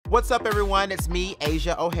What's up, everyone? It's me,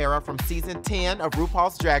 Asia O'Hara from season 10 of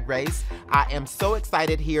RuPaul's Drag Race. I am so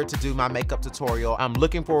excited here to do my makeup tutorial. I'm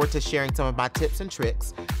looking forward to sharing some of my tips and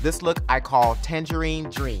tricks. This look I call Tangerine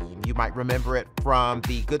Dream. You might remember it from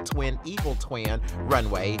the Good Twin, Evil Twin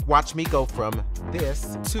runway. Watch me go from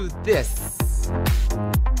this to this.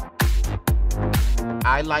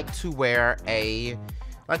 I like to wear a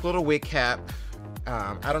little wig cap.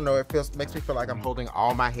 I don't know, makes me feel like I'm holding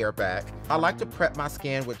all my hair back. I like to prep my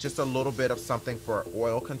skin with just a little bit of something for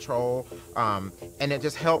oil control, and it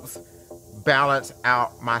just helps balance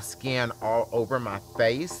out my skin all over my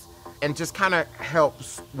face and just kind of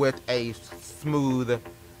helps with a smooth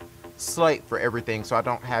slate for everything, so I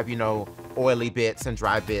don't have, you know, oily bits and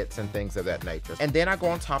dry bits and things of that nature. And then I go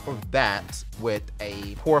on top of that with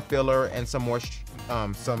a pore filler and some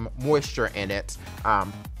moisture in it,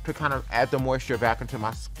 to kind of add the moisture back into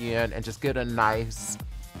my skin and just get a nice,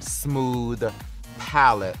 smooth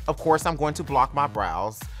palette. Of course, I'm going to block my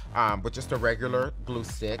brows with just a regular glue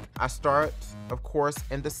stick. I start, of course,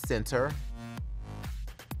 in the center.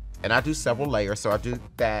 And I do several layers, so I do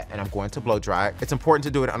that, and I'm going to blow dry. It's important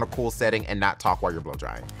to do it on a cool setting and not talk while you're blow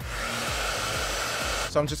drying.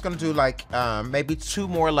 So I'm just gonna do like maybe 2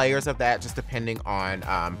 more layers of that, just depending on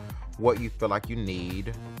what you feel like you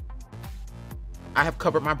need. I have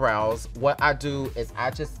covered my brows. What I do is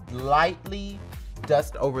I just lightly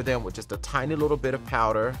dust over them with just a tiny little bit of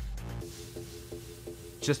powder,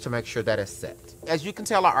 just to make sure that it's set. As you can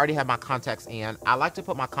tell, I already have my contacts in. I like to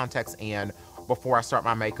put my contacts in before I start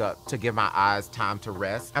my makeup to give my eyes time to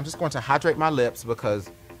rest. I'm just going to hydrate my lips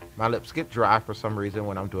because my lips get dry for some reason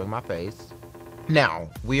when I'm doing my face. Now,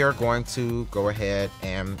 we are going to go ahead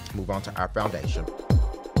and move on to our foundation.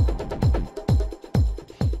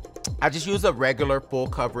 I just use a regular full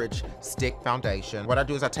coverage stick foundation. What I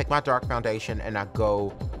do is I take my dark foundation and I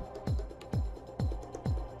go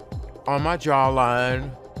on my jawline,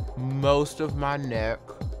 most of my neck,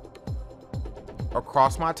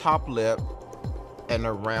 across my top lip, and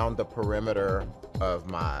around the perimeter of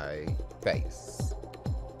my face.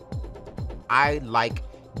 I like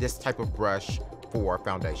this type of brush for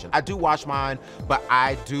foundation. I do wash mine, but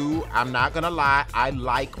I'm not gonna lie, I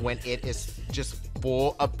like when it is just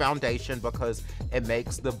full of foundation because it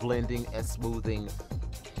makes the blending and smoothing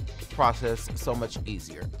process so much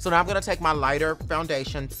easier. So now I'm gonna take my lighter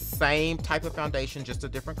foundation, same type of foundation, just a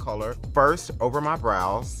different color. First, over my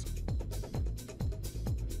brows,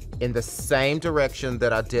 in the same direction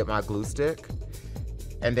that I did my glue stick.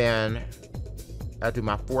 And then I do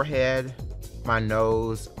my forehead, my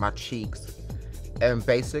nose, my cheeks, and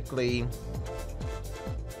basically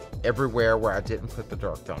everywhere where I didn't put the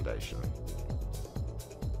dark foundation.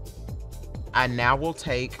 I now will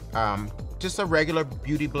take just a regular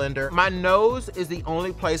beauty blender. My nose is the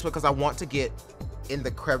only place, because I want to get in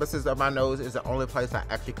the crevices of my nose, is the only place I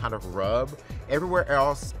actually kind of rub. Everywhere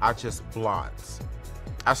else, I just blot.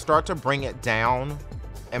 I start to bring it down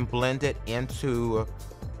and blend it into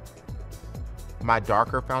my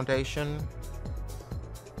darker foundation.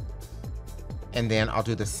 And then I'll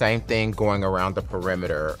do the same thing going around the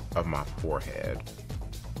perimeter of my forehead.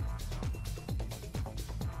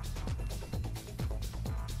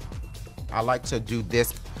 I like to do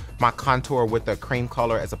my contour with a cream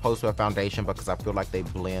color as opposed to a foundation because I feel like they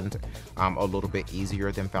blend a little bit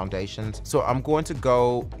easier than foundations. So I'm going to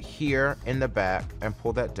go here in the back and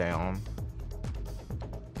pull that down.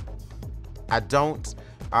 I don't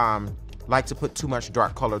like to put too much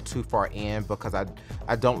dark color too far in because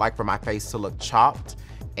I don't like for my face to look chopped,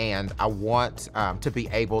 and I want to be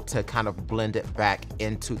able to kind of blend it back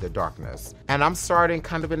into the darkness. And I'm starting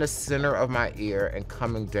kind of in the center of my ear and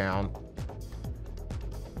coming down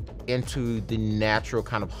into the natural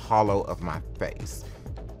kind of hollow of my face.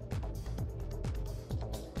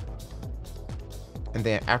 And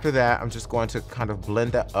then after that, I'm just going to kind of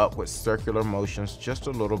blend that up with circular motions just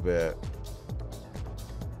a little bit.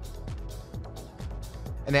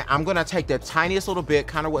 And then I'm gonna take the tiniest little bit,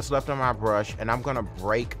 kind of what's left on my brush, and I'm gonna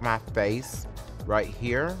break my face right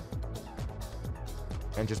here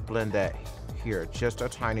and just blend that here, just a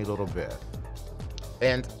tiny little bit.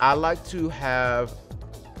 And I like to have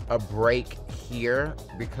a break here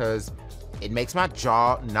because it makes my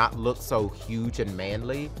jaw not look so huge and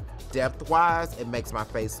manly. Depth-wise, it makes my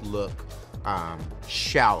face look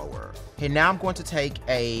shallower. Okay, now I'm going to take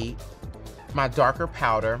my darker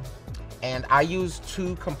powder, and I use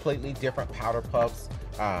 2 completely different powder puffs,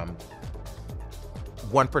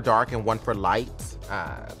 one for dark and one for light,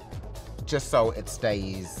 just so it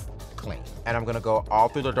stays clean. And I'm gonna go all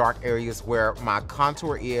through the dark areas where my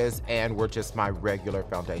contour is and where just my regular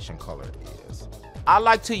foundation color is. I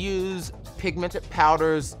like to use pigmented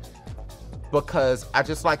powders because I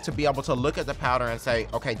just like to be able to look at the powder and say,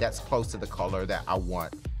 okay, that's close to the color that I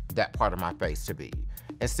want that part of my face to be.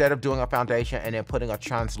 Instead of doing a foundation and then putting a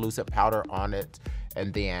translucent powder on it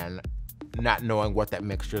and then not knowing what that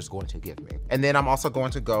mixture is going to give me. And then I'm also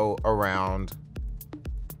going to go around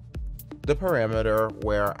the perimeter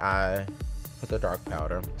where I put the dark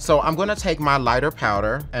powder. So I'm gonna take my lighter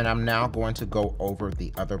powder and I'm now going to go over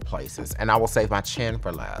the other places, and I will save my chin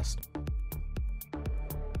for last.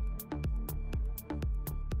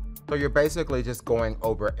 So you're basically just going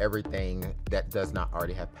over everything that does not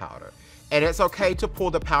already have powder. And it's okay to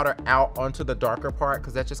pull the powder out onto the darker part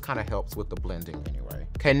because that just kind of helps with the blending anyway.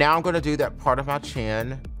 Okay, now I'm gonna do that part of my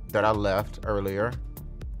chin that I left earlier.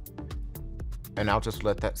 And I'll just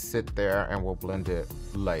let that sit there and we'll blend it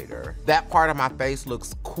later. That part of my face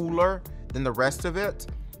looks cooler than the rest of it.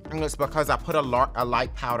 And it's because I put a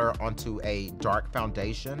light powder onto a dark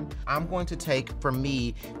foundation. I'm going to take, for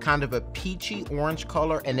me, kind of a peachy orange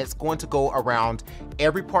color, and it's going to go around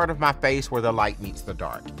every part of my face where the light meets the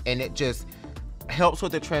dark. And it just helps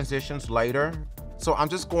with the transitions later. So I'm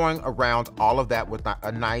just going around all of that with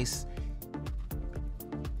a nice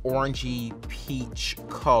orangey peach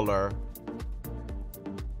color.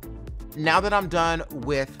 Now that I'm done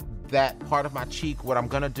with that part of my cheek, what I'm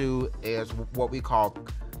gonna do is what we call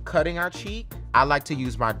cutting our cheek. I like to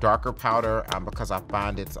use my darker powder because I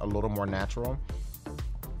find it's a little more natural.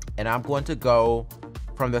 And I'm going to go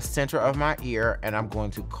from the center of my ear and I'm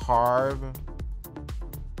going to carve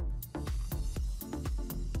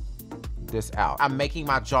this out. I'm making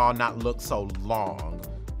my jaw not look so long.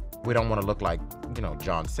 We don't want to look like, you know,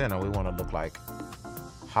 John Cena. We want to look like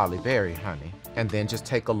Halle Berry, honey. And then just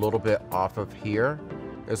take a little bit off of here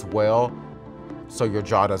as well so your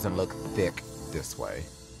jaw doesn't look thick this way.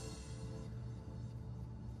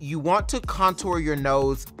 You want to contour your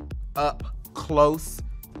nose up close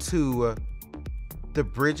to the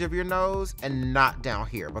bridge of your nose and not down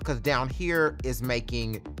here, because down here is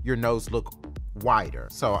making your nose look wider.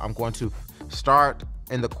 So I'm going to start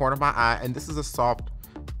in the corner of my eye, and this is a soft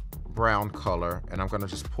brown color, and I'm gonna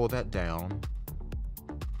just pull that down.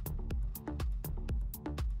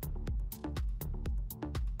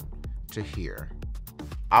 To here.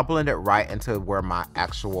 I'll blend it right into where my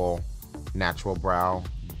actual natural brow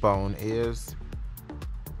bone is.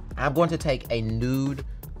 I'm going to take a nude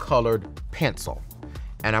colored pencil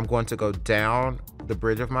and I'm going to go down the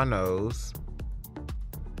bridge of my nose.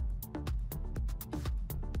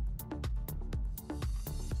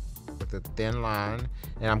 With a thin line,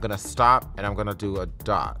 and I'm gonna stop and I'm gonna do a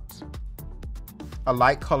dot. A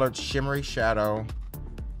light colored shimmery shadow,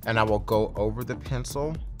 and I will go over the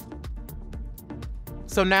pencil.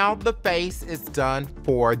 So now the face is done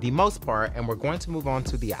for the most part, and we're going to move on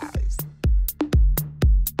to the eyes.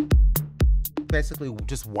 Basically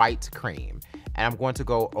just white cream. And I'm going to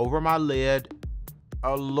go over my lid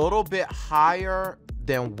a little bit higher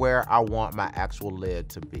than where I want my actual lid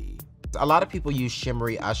to be. A lot of people use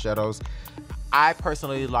shimmery eyeshadows. I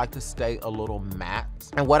personally like to stay a little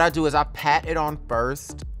matte. And what I do is I pat it on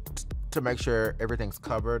first to make sure everything's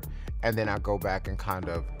covered, and then I go back and kind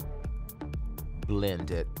of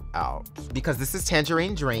blend it out. Because this is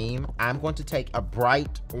Tangerine Dream, I'm going to take a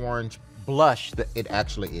bright orange blush that it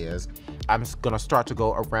actually is. I'm just gonna start to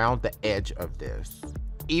go around the edge of this.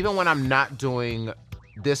 Even when I'm not doing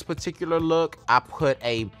this particular look, I put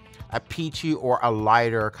a peachy or a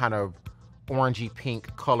lighter kind of orangey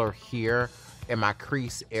pink color here in my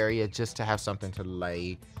crease area just to have something to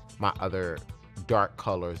lay my other dark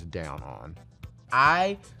colors down on.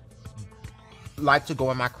 I like to go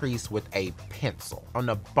in my crease with a pencil on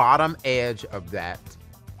the bottom edge of that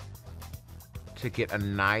to get a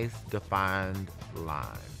nice defined line.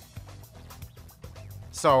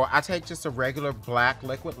 So I take just a regular black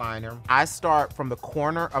liquid liner. I start from the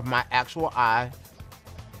corner of my actual eye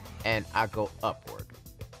and I go upward,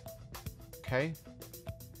 okay?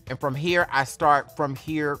 And from here, I start from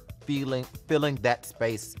here filling that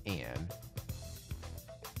space in.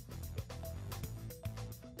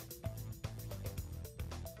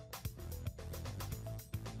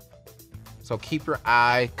 So keep your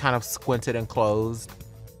eye kind of squinted and closed.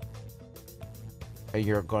 And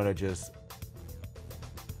you're gonna just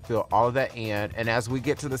fill all of that in. And as we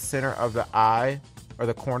get to the center of the eye, or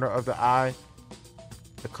the corner of the eye,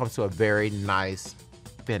 it comes to a very nice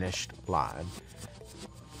finished line.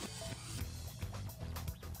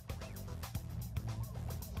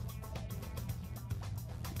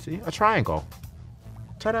 See, a triangle.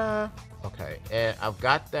 Ta-da! Okay, and I've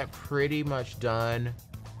got that pretty much done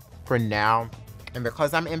for now. And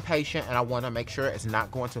because I'm impatient and I want to make sure it's not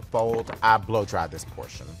going to fold, I blow dry this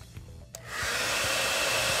portion.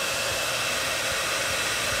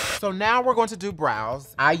 So now we're going to do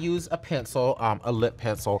brows. I use a pencil, a lip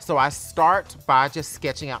pencil. So I start by just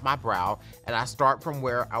sketching out my brow, and I start from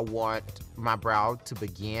where I want my brow to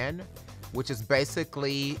begin, which is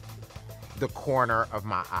basically the corner of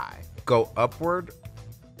my eye. Go upward,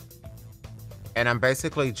 and I'm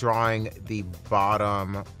basically drawing the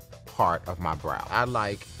bottom part of my brow. I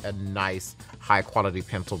like a nice high quality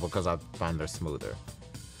pencil because I find they're smoother.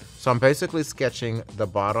 So I'm basically sketching the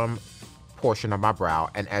bottom portion of my brow,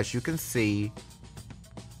 and as you can see,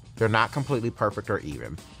 they're not completely perfect or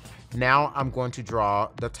even. Now I'm going to draw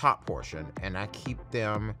the top portion, and I keep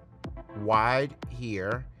them wide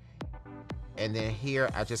here, and then here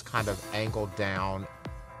I just kind of angle down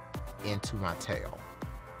into my tail.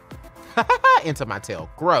 Into my tail,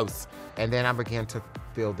 gross. And then I begin to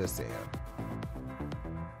fill this in.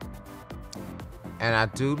 And I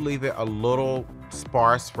do leave it a little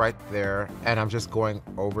sparse right there, and I'm just going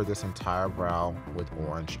over this entire brow with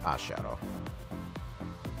orange eyeshadow.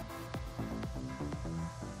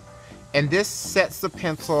 And this sets the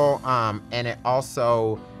pencil, and it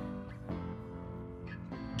also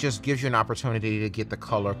just gives you an opportunity to get the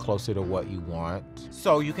color closer to what you want.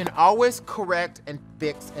 So you can always correct and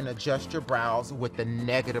fix and adjust your brows with the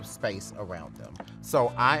negative space around them.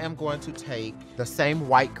 So I am going to take the same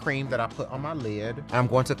white cream that I put on my lid, and I'm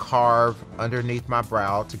going to carve underneath my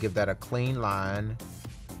brow to give that a clean line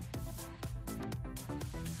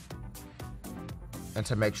and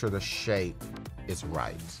to make sure the shape is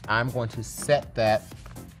right. I'm going to set that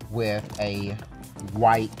with a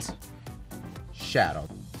white shadow.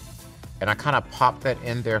 And I kind of pop that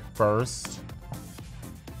in there first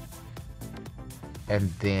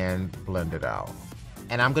and then blend it out.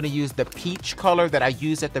 And I'm gonna use the peach color that I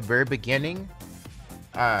used at the very beginning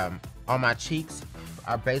on my cheeks,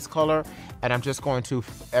 our base color, and I'm just going to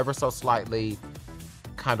ever so slightly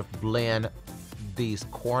kind of blend these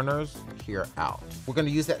corners here out. We're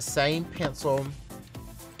gonna use that same pencil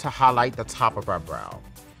to highlight the top of our brow.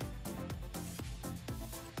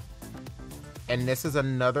 And this is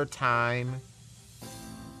another time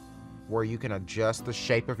where you can adjust the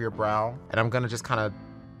shape of your brow. And I'm gonna just kind of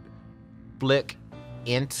flick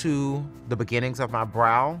into the beginnings of my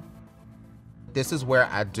brow. This is where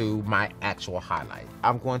I do my actual highlight.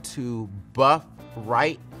 I'm going to buff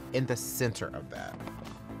right in the center of that.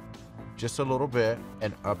 Just a little bit,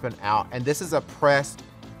 and up and out. And this is a pressed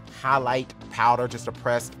highlight powder, just a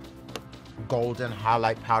pressed golden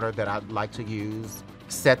highlight powder that I like to use.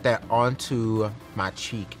 Set that onto my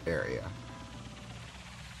cheek area.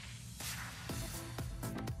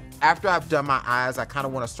 After I've done my eyes, I kind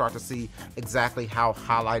of want to start to see exactly how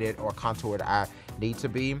highlighted or contoured I need to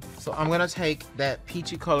be. So I'm gonna take that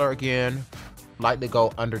peachy color again, lightly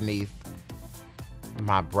go underneath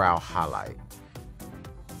my brow highlight.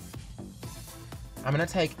 I'm gonna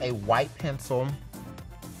take a white pencil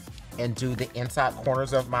and do the inside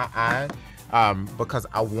corners of my eye. Because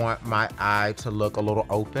I want my eye to look a little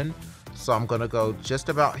open. So I'm gonna go just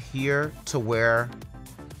about here to where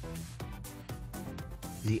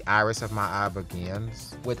the iris of my eye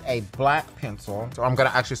begins with a black pencil. So I'm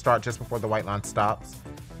gonna actually start just before the white line stops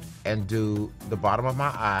and do the bottom of my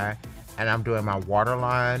eye, and I'm doing my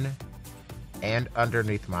waterline and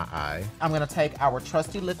underneath my eye. I'm gonna take our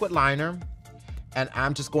trusty liquid liner, and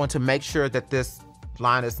I'm just going to make sure that this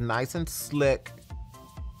line is nice and slick.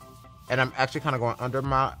 And I'm actually kind of going under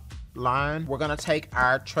my line. We're gonna take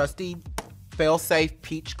our trusty fail-safe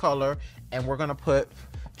peach color, and we're gonna put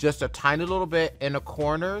just a tiny little bit in the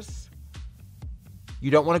corners.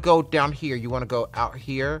 You don't wanna go down here, you wanna go out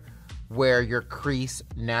here where your crease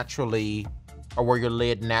naturally, or where your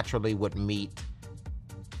lid naturally would meet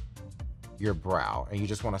your brow. And you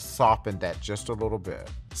just wanna soften that just a little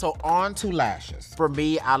bit. So on to lashes. For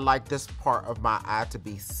me, I like this part of my eye to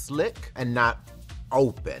be slick and not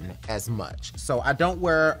open as much. So I don't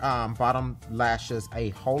wear bottom lashes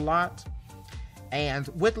a whole lot. And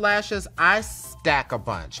with lashes, I stack a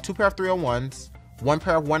bunch. 2 pair of 301s, 1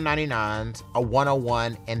 pair of 199s, a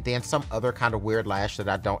 101, and then some other kind of weird lash that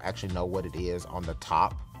I don't actually know what it is on the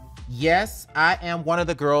top. Yes, I am one of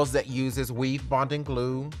the girls that uses weave bonding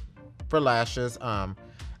glue for lashes.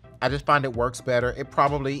 I just find it works better. It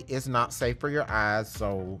probably is not safe for your eyes,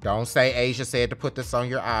 so don't say Asia said to put this on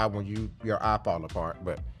your eye when your eye fall apart.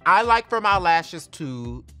 But I like for my lashes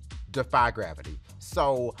to defy gravity.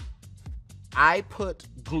 So I put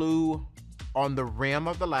glue on the rim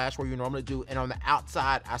of the lash where you normally do, and on the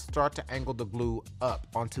outside, I start to angle the glue up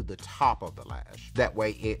onto the top of the lash. That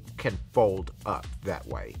way it can fold up that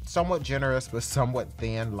way. Somewhat generous but somewhat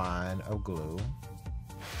thin line of glue.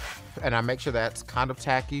 And I make sure that's kind of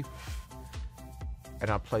tacky, and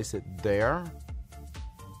I place it there.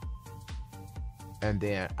 And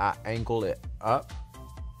then I angle it up.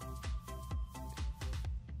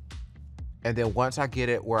 And then once I get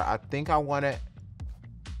it where I think I want it,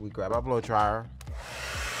 we grab our blow dryer.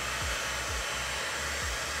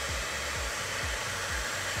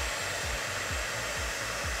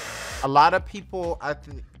 A lot of people,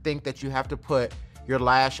 think that you have to put your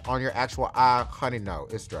lash on your actual eye. Honey, no,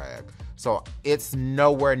 it's drag. So it's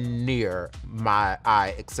nowhere near my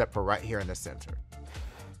eye except for right here in the center.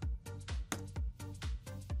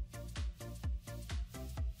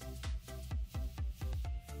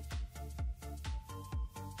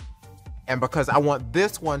 And because I want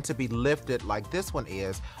this one to be lifted like this one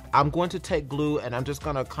is, I'm going to take glue and I'm just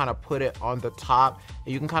gonna kind of put it on the top.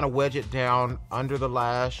 And you can kind of wedge it down under the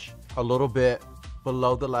lash, a little bit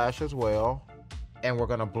below the lash as well. And we're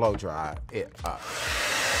gonna blow dry it up.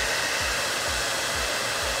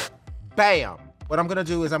 Bam! What I'm gonna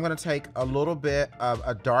do is I'm gonna take a little bit of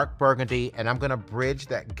a dark burgundy and I'm gonna bridge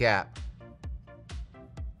that gap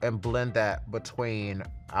and blend that between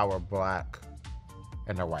our black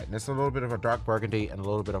and the white. And it's a little bit of a dark burgundy and a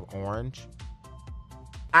little bit of orange.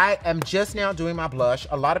 I am just now doing my blush.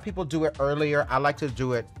 A lot of people do it earlier. I like to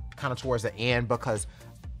do it kind of towards the end because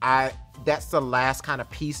that's the last kind of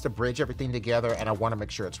piece to bridge everything together and I want to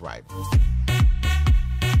make sure it's right.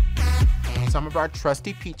 Some of our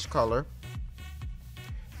trusty peach color.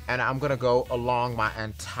 And I'm gonna go along my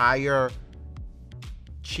entire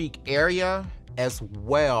cheek area as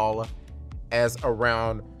well as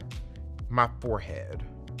around my forehead.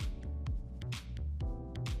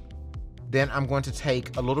 Then I'm going to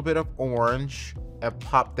take a little bit of orange and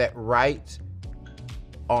pop that right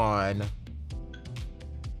on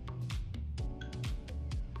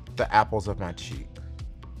the apples of my cheek.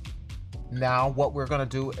 Now what we're gonna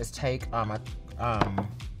do is take kind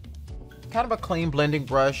of a clean blending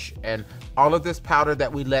brush and all of this powder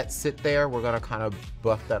that we let sit there, we're gonna kind of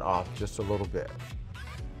buff that off just a little bit,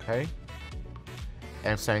 okay?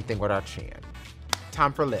 And same thing with our chin.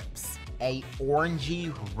 Time for lips. A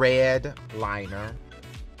orangey red liner.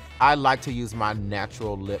 I like to use my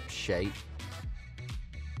natural lip shape.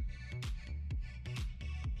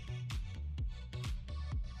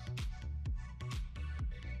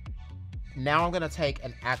 Now I'm gonna take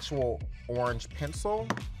an actual orange pencil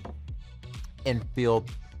and fill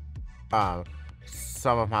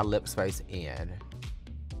some of my lip space in.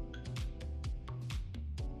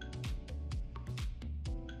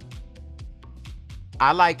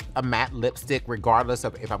 I like a matte lipstick regardless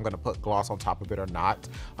of if I'm gonna put gloss on top of it or not.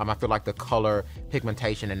 I feel like the color,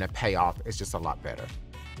 pigmentation, and the payoff is just a lot better.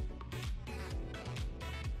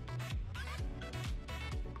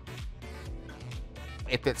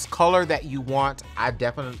 If it's color that you want, I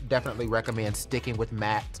definitely recommend sticking with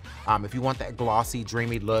matte. If you want that glossy,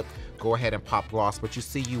 dreamy look, go ahead and pop gloss, but you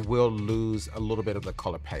see you will lose a little bit of the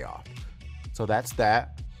color payoff. So that's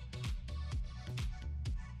that.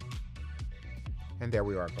 And there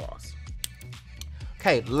we are, gloss.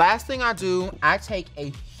 Okay, last thing I do, I take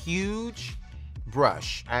a huge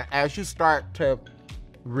brush. As you start to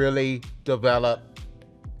really develop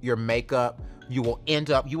your makeup, you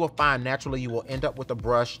will find naturally you will end up with a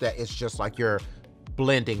brush that is just like your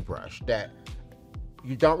blending brush, that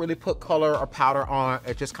you don't really put color or powder on.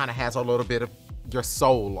 It just kind of has a little bit of your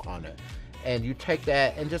soul on it. And you take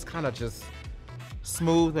that and just kind of just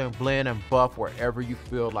smooth and blend and buff wherever you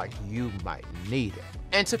feel like you might need it.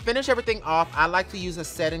 And to finish everything off, I like to use a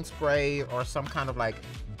setting spray or some kind of like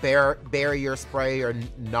barrier spray or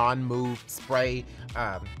non-move spray,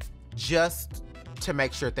 just to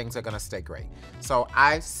make sure things are gonna stay great. So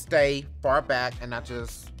I stay far back and I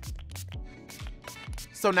just...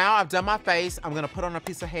 So now I've done my face, I'm gonna put on a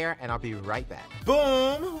piece of hair and I'll be right back.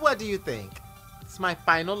 Boom, what do you think? It's my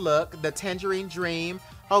final look, the Tangerine Dream.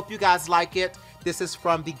 Hope you guys like it. This is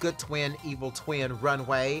from the Good Twin, Evil Twin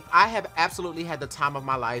runway. I have absolutely had the time of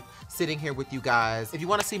my life sitting here with you guys. If you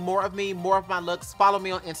wanna see more of me, more of my looks, follow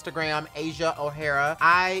me on Instagram, Asia O'Hara.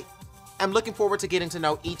 I am looking forward to getting to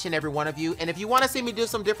know each and every one of you. And if you wanna see me do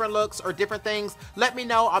some different looks or different things, let me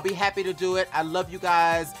know, I'll be happy to do it. I love you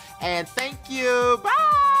guys, and thank you, bye!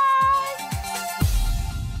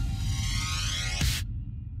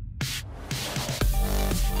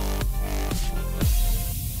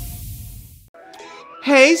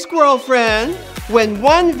 Hey, squirrel friend! When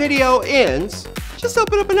one video ends, just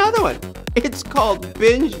open up another one. It's called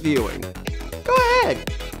binge viewing. Go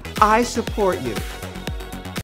ahead. I support you.